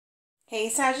Hey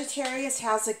Sagittarius,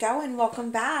 how's it going?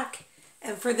 Welcome back.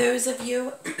 And for those of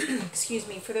you, excuse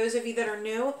me, for those of you that are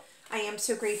new, I am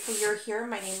so grateful you're here.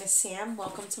 My name is Sam.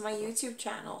 Welcome to my YouTube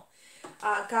channel.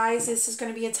 Guys, this is going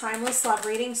to be a timeless love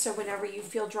reading, so whenever you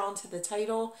feel drawn to the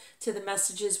title, to the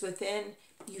messages within,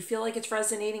 you feel like it's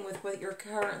resonating with what you're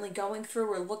currently going through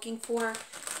or looking for,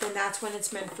 then that's when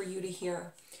it's meant for you to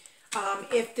hear.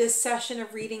 If this session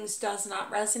of readings does not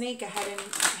resonate, go ahead and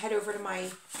head over to my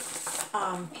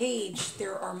page.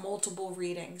 There are multiple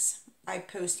readings I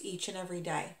post each and every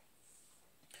day.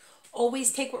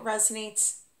 Always take what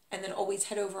resonates, and then always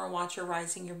head over and watch your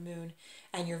rising, your moon,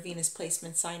 and your Venus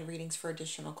placement sign readings for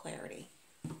additional clarity.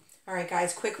 All right,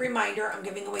 guys, quick reminder, I'm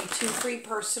giving away 2 free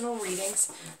personal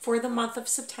readings for the month of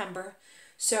September.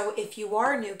 So if you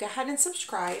are new, go ahead and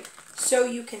subscribe so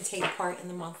you can take part in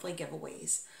the monthly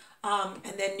giveaways.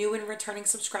 And then new and returning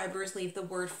subscribers, leave the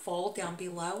word fall down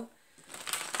below.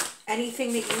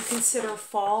 Anything that you consider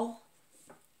fall,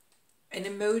 an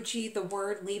emoji, the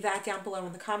word, leave that down below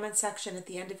in the comment section. At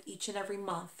the end of each and every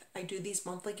month, I do these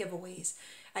monthly giveaways.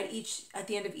 At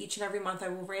the end of each and every month, I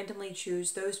will randomly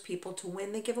choose those people to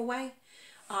win the giveaway.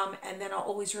 And then I'll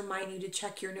always remind you to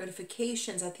check your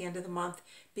notifications at the end of the month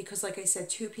because, like I said,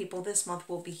 2 people this month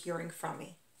will be hearing from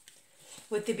me.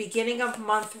 With the beginning of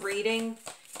month reading,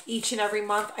 each and every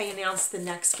month, I announce the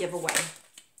next giveaway.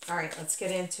 All right, let's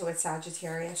get into it,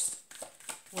 Sagittarius.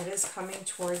 What is coming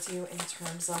towards you in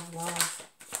terms of love?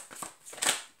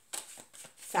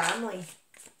 Family.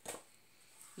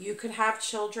 You could have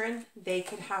children. They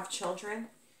could have children.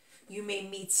 You may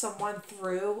meet someone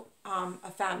through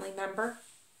a family member.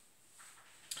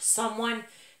 Someone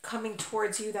coming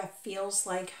towards you that feels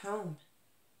like home.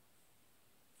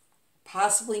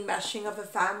 Possibly meshing of a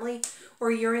family,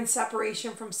 or you're in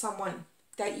separation from someone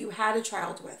that you had a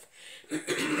child with.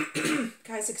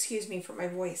 Guys, excuse me for my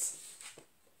voice.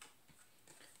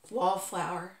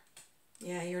 Wallflower.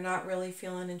 Yeah, you're not really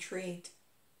feeling intrigued.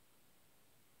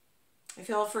 I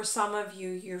feel for some of you,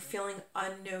 you're feeling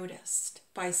unnoticed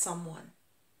by someone.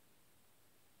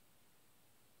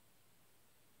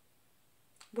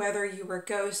 Whether you were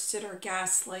ghosted or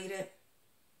gaslighted.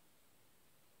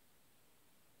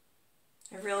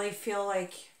 I really feel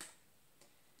like,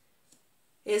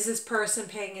 is this person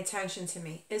paying attention to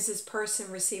me? Is this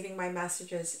person receiving my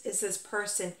messages? Is this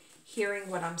person hearing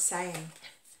what I'm saying?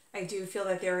 I do feel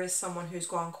that there is someone who's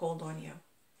gone cold on you.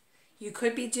 You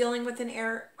could be dealing with an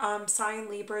air sign,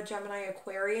 Libra, Gemini,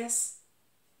 Aquarius.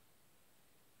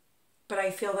 But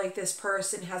I feel like this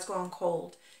person has gone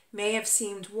cold. May have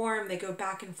seemed warm. They go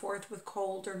back and forth with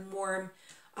cold or warm.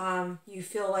 You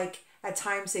feel like at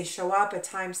times they show up. At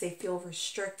times they feel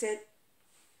restricted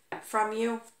from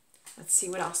you. Let's see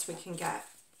what else we can get.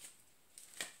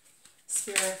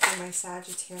 Spirit for my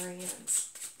Sagittarians.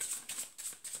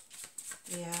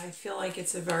 Yeah, I feel like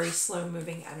it's a very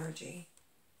slow-moving energy.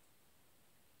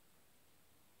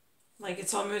 Like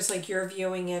it's almost like you're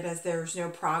viewing it as there's no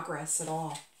progress at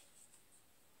all.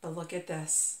 But look at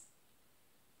this.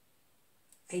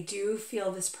 I do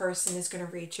feel this person is going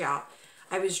to reach out.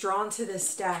 I was drawn to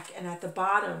this deck, and at the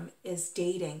bottom is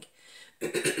dating.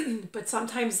 But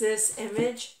sometimes this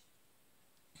image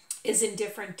is in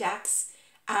different decks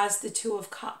as the 2 of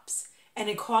Cups. And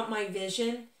it caught my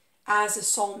vision as a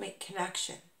soulmate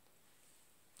connection.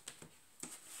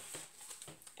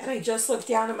 And I just looked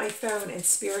down at my phone and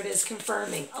Spirit is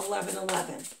confirming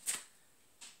 1111.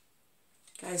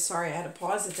 Guys, sorry, I had to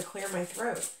pause it to clear my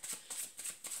throat.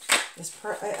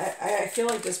 I feel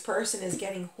like this person is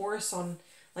getting hoarse on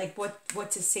like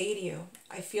what to say to you.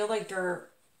 I feel like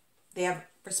they have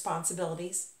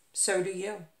responsibilities. So do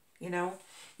you. You know,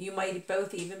 you might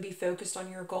both even be focused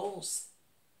on your goals.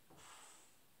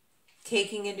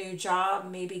 Taking a new job,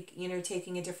 maybe, you know,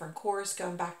 taking a different course,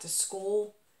 going back to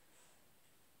school.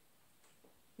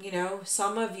 You know,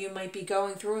 some of you might be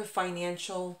going through a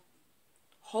financial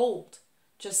hold,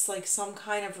 just like some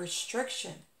kind of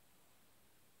restriction.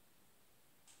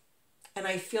 And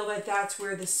I feel that that's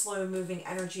where the slow-moving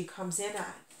energy comes in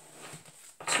at.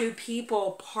 2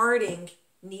 people parting,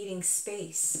 needing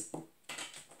space.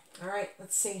 All right,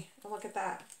 let's see. Oh, look at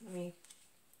that. I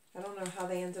don't know how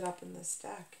they ended up in this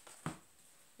deck.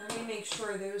 Let me make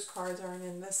sure those cards aren't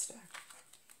in this deck.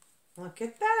 Look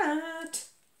at that.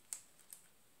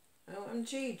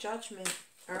 OMG, Judgment.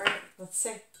 All right, let's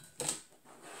see.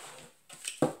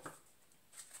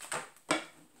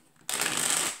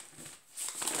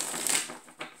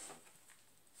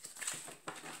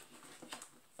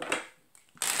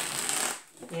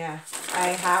 Yeah, I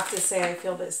have to say I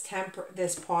feel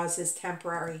this pause is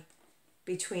temporary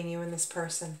between you and this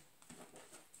person.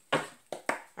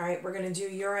 All All right, we're going to do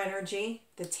your energy,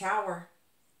 the Tower.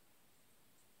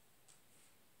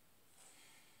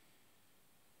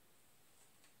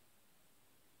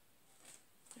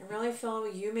 I really feel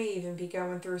you may even be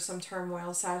going through some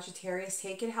turmoil, Sagittarius.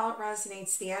 Take it how it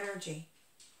resonates, the energy.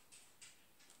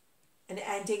 An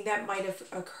ending that might have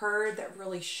occurred that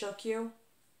really shook you.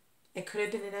 It could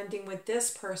have been an ending with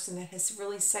this person that has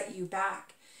really set you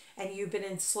back. And you've been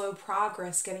in slow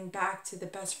progress getting back to the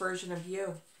best version of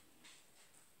you.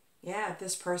 Yeah,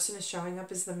 this person is showing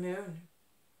up as the moon.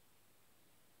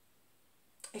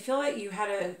 I feel like you had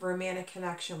a romantic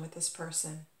connection with this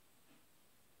person.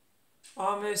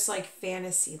 Almost like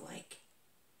fantasy-like.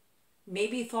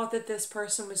 Maybe you thought that this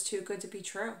person was too good to be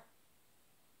true.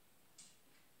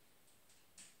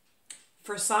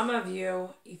 For some of you,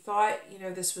 you thought,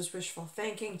 this was wishful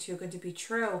thinking, too good to be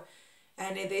true.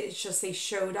 And it's just they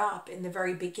showed up in the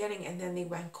very beginning and then they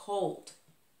went cold.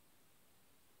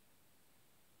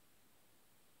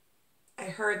 I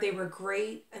heard they were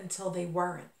great until they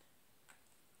weren't.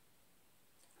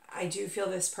 I do feel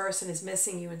this person is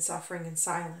missing you and suffering in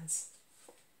silence.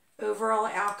 Overall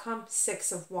outcome,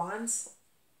 6 of Wands,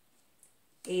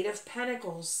 8 of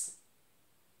Pentacles,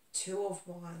 2 of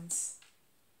Wands.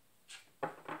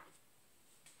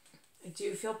 I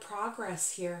do feel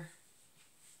progress here.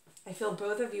 I feel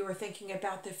both of you are thinking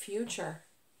about the future.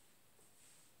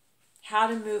 How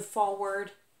to move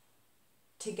forward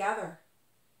together.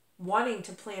 Wanting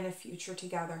to plan a future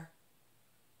together.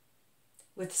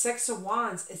 With 6 of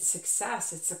Wands, it's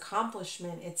success, it's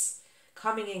accomplishment, it's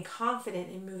coming in confident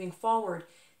and moving forward,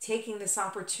 taking this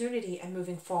opportunity and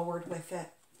moving forward with it.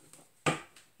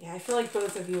 Yeah, I feel like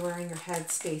both of you are in your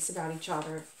head space about each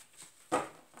other. I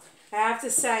have to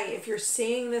say, if you're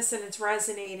seeing this and it's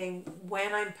resonating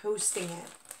when I'm posting it,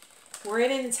 we're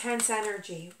in an intense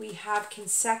energy. We have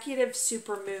consecutive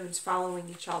supermoons following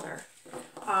each other.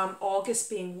 August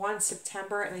being one,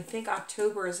 September, and I think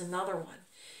October is another one.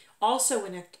 Also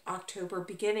in October,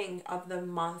 beginning of the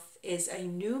month, is a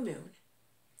new moon.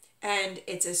 And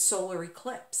it's a solar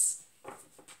eclipse.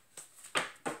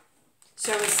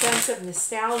 So a sense of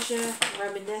nostalgia,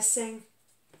 reminiscing.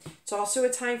 It's also a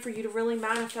time for you to really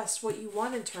manifest what you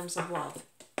want in terms of love.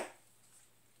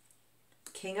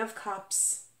 King of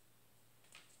Cups.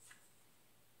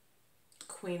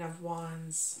 Queen of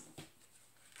Wands.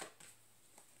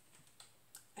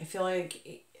 I feel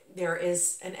like there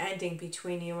is an ending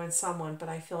between you and someone, but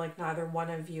I feel like neither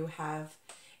one of you have.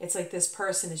 It's like this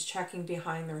person is checking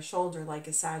behind their shoulder like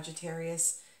a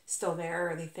Sagittarius. Still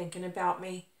there? Are they thinking about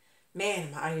me? Man,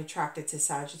 am I attracted to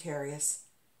Sagittarius.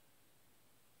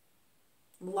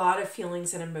 A lot of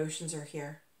feelings and emotions are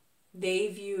here. They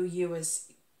view you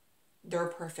as their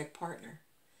perfect partner.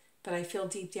 But I feel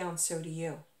deep down, so do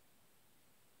you.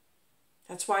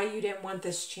 That's why you didn't want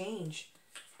this change.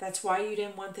 That's why you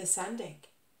didn't want this ending.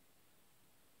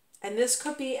 And this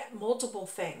could be multiple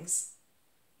things.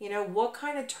 What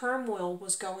kind of turmoil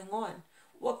was going on?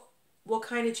 What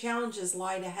kind of challenges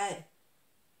lied ahead?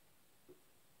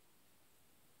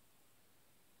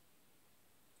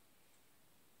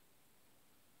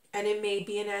 And it may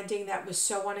be an ending that was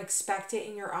so unexpected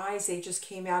in your eyes. They just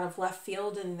came out of left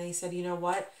field and they said, you know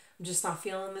what? I'm just not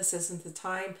feeling this. Isn't the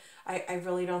time. I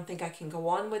really don't think I can go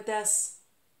on with this.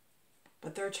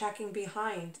 But they're checking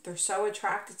behind. They're so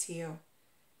attracted to you.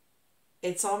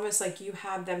 It's almost like you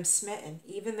have them smitten.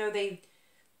 Even though they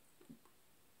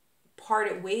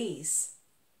parted ways,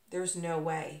 there's no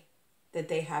way that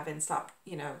they haven't stopped,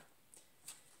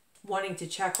 wanting to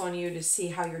check on you to see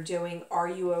how you're doing. Are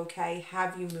you okay?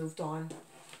 Have you moved on?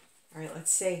 All right,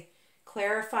 let's see.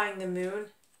 Clarifying the moon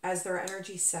as their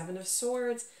energy, 7 of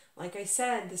Swords. Like I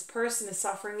said, this person is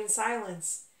suffering in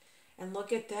silence. And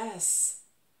look at this.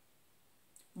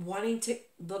 Wanting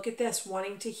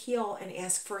to heal and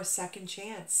ask for a second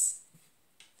chance.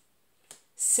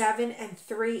 7 and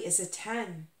 3 is a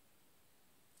 10.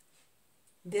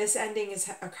 This ending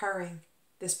is occurring.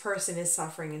 This person is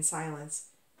suffering in silence.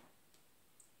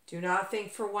 Do not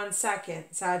think for 1 second,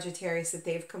 Sagittarius, that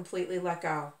they've completely let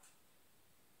go.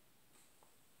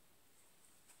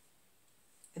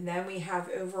 And then we have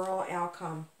overall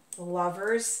outcome. The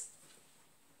Lovers,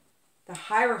 the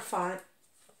Hierophant,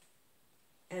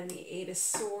 and the 8 of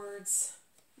Swords.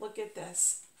 Look at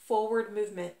this. Forward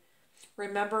movement.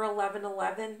 Remember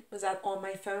 1111? Was that on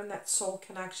my phone? That soul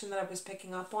connection that I was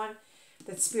picking up on?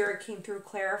 That Spirit came through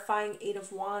clarifying. 8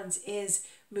 of Wands is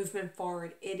movement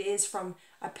forward. It is from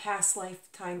a past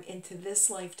lifetime into this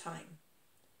lifetime.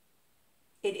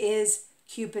 It is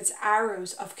Cupid's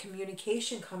arrows of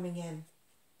communication coming in.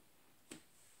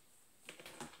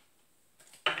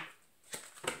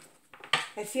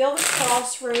 I feel the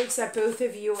crossroads that both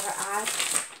of you are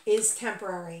at is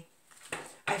temporary.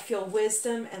 I feel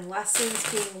wisdom and lessons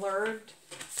being learned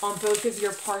on both of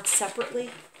your parts separately.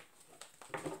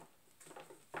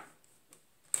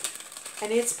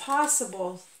 And it's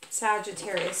possible,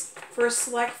 Sagittarius, for a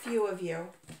select few of you,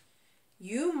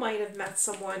 you might have met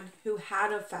someone who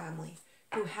had a family,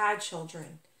 who had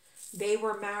children. They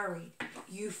were married.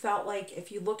 You felt like,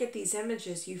 if you look at these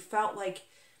images, you felt like,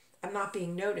 I'm not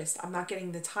being noticed. I'm not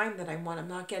getting the time that I want. I'm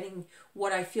not getting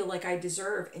what I feel like I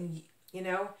deserve. And, you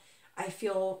know, I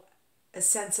feel a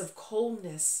sense of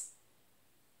coldness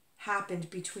happened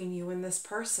between you and this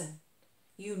person.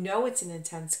 You know it's an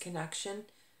intense connection.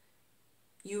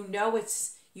 You know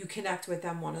you connect with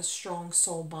them on a strong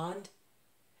soul bond.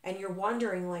 And you're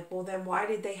wondering, like, well, then why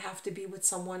did they have to be with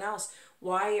someone else?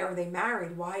 Why are they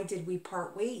married? Why did we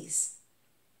part ways?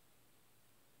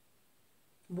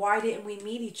 Why didn't we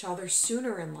meet each other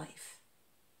sooner in life?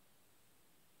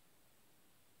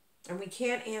 And we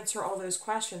can't answer all those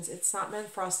questions. It's not meant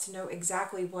for us to know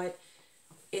exactly what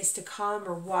is to come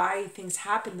or why things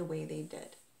happen the way they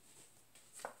did.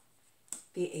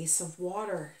 The Ace of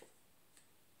Water.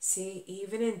 See,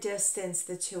 even in distance,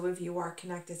 the two of you are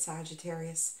connected,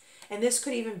 Sagittarius. And this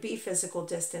could even be physical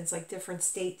distance, like different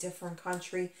state, different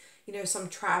country. You know, some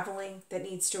traveling that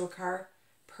needs to occur.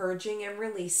 Purging and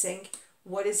releasing.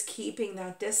 What is keeping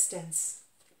that distance?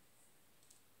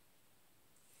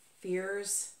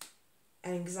 Fears,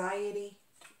 anxiety,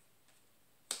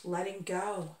 letting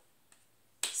go,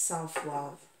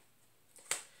 self-love.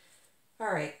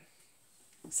 All right.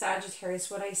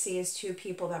 Sagittarius, what I see is two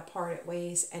people that parted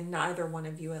ways and neither one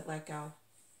of you had let go.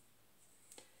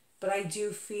 But I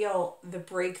do feel the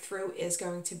breakthrough is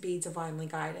going to be divinely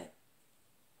guided.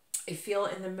 I feel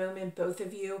in the moment both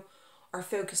of you are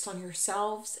focused on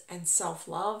yourselves and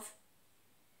self-love.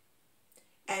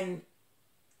 And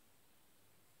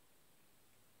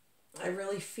I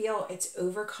really feel it's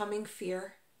overcoming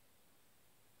fear.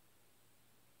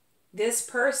 This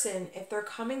person, if they're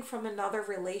coming from another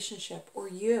relationship, or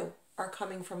you are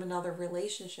coming from another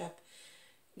relationship,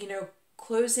 you know,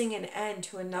 closing an end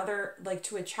to another, like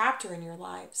to a chapter in your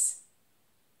lives.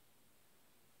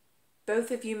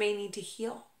 Both of you may need to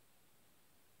heal.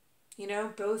 You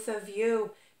know, both of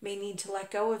you may need to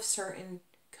let go of certain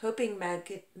coping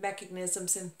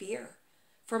mechanisms and fear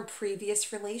from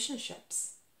previous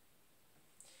relationships.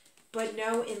 But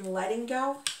know, in letting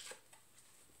go,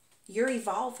 you're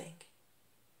evolving.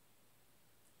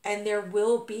 And there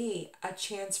will be a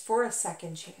chance for a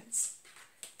second chance.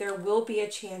 There will be a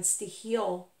chance to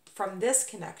heal from this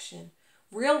connection,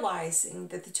 realizing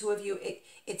that the two of you,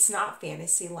 it's not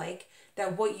fantasy-like,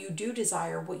 that what you do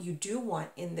desire, what you do want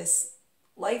in this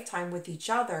lifetime with each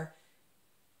other,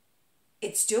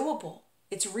 it's doable,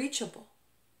 it's reachable.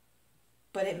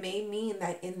 But it may mean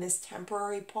that in this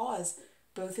temporary pause,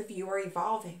 both of you are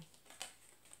evolving,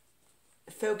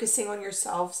 focusing on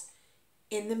yourselves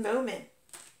in the moment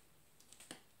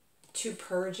to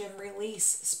purge and release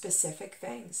specific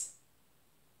things.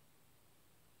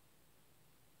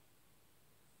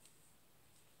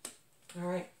 All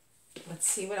right, let's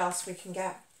see what else we can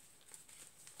get.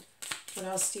 What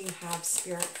else do you have,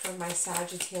 Spirit, for my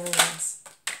Sagittarians?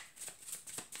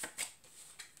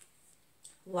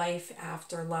 Life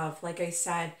after love. Like I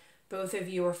said, both of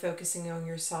you are focusing on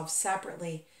yourselves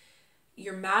separately.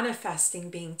 You're manifesting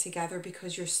being together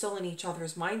because you're still in each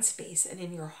other's mind space and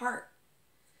in your heart.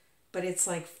 But it's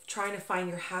like trying to find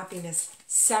your happiness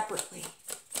separately.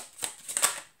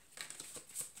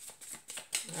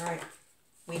 All right.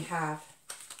 We have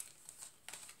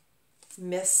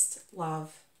missed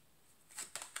love,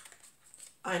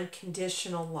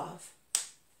 unconditional love,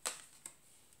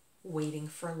 waiting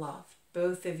for love.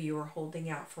 Both of you are holding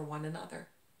out for one another.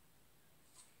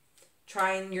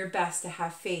 Trying your best to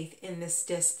have faith in this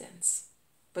distance,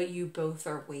 but you both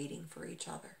are waiting for each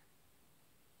other.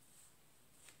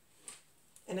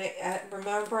 And I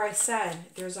remember I said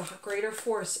there's a greater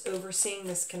force overseeing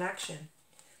this connection.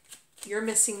 You're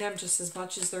missing them just as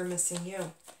much as they're missing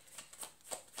you.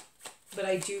 But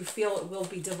I do feel it will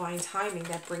be divine timing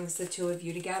that brings the two of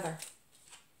you together.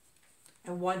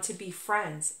 I want to be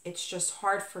friends. It's just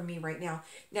hard for me right now.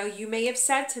 Now, you may have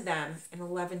said to them in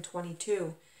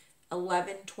 1122,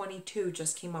 1122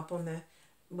 just came up on the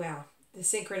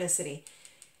synchronicity.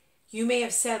 You may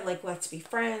have said, like, let's be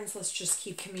friends. Let's just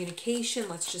keep communication.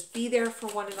 Let's just be there for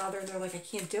one another. And they're like, I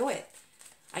can't do it.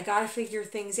 I got to figure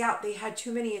things out. They had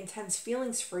too many intense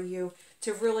feelings for you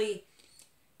to really,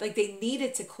 like, they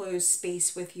needed to close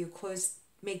space with you,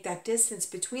 make that distance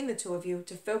between the two of you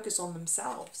to focus on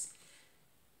themselves.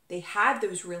 They had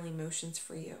those real emotions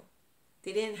for you.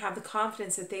 They didn't have the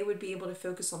confidence that they would be able to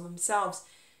focus on themselves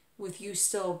with you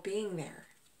still being there.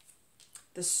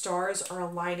 The stars are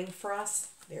aligning for us.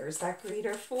 There's that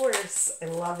greater force. I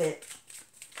love it.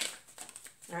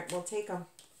 All right, we'll take them.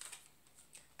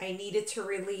 I needed to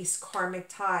release karmic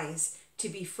ties to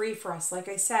be free for us. Like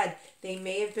I said, they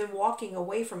may have been walking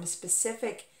away from a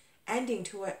specific ending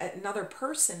to another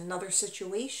person, another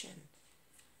situation.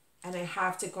 And I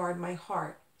have to guard my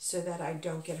heart so that I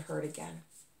don't get hurt again.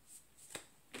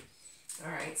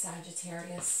 All right,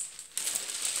 Sagittarius.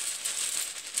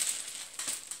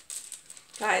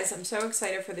 Guys, I'm so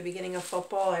excited for the beginning of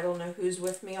football. I don't know who's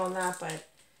with me on that, but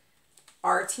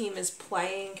our team is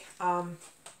playing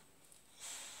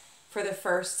for the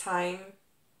first time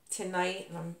tonight,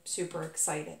 and I'm super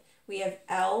excited. We have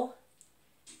L,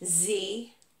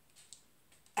 Z,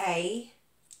 A,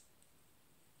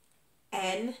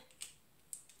 N,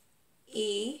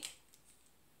 E,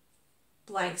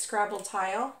 blank Scrabble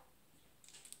tile,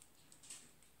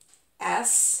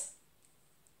 S,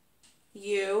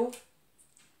 U,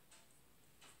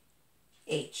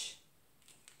 H.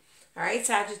 All right,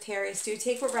 Sagittarius, do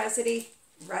take what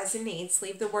resonates.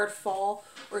 Leave the word fall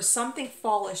or something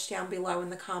fallish down below in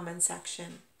the comment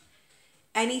section.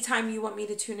 Anytime you want me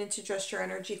to tune into Just Your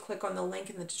Energy, click on the link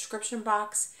in the description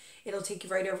box. It'll take you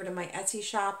right over to my Etsy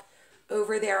shop.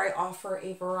 Over there, I offer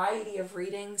a variety of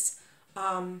readings.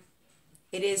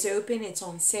 It is open. It's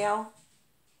on sale.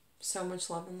 So much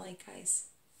love and light, guys.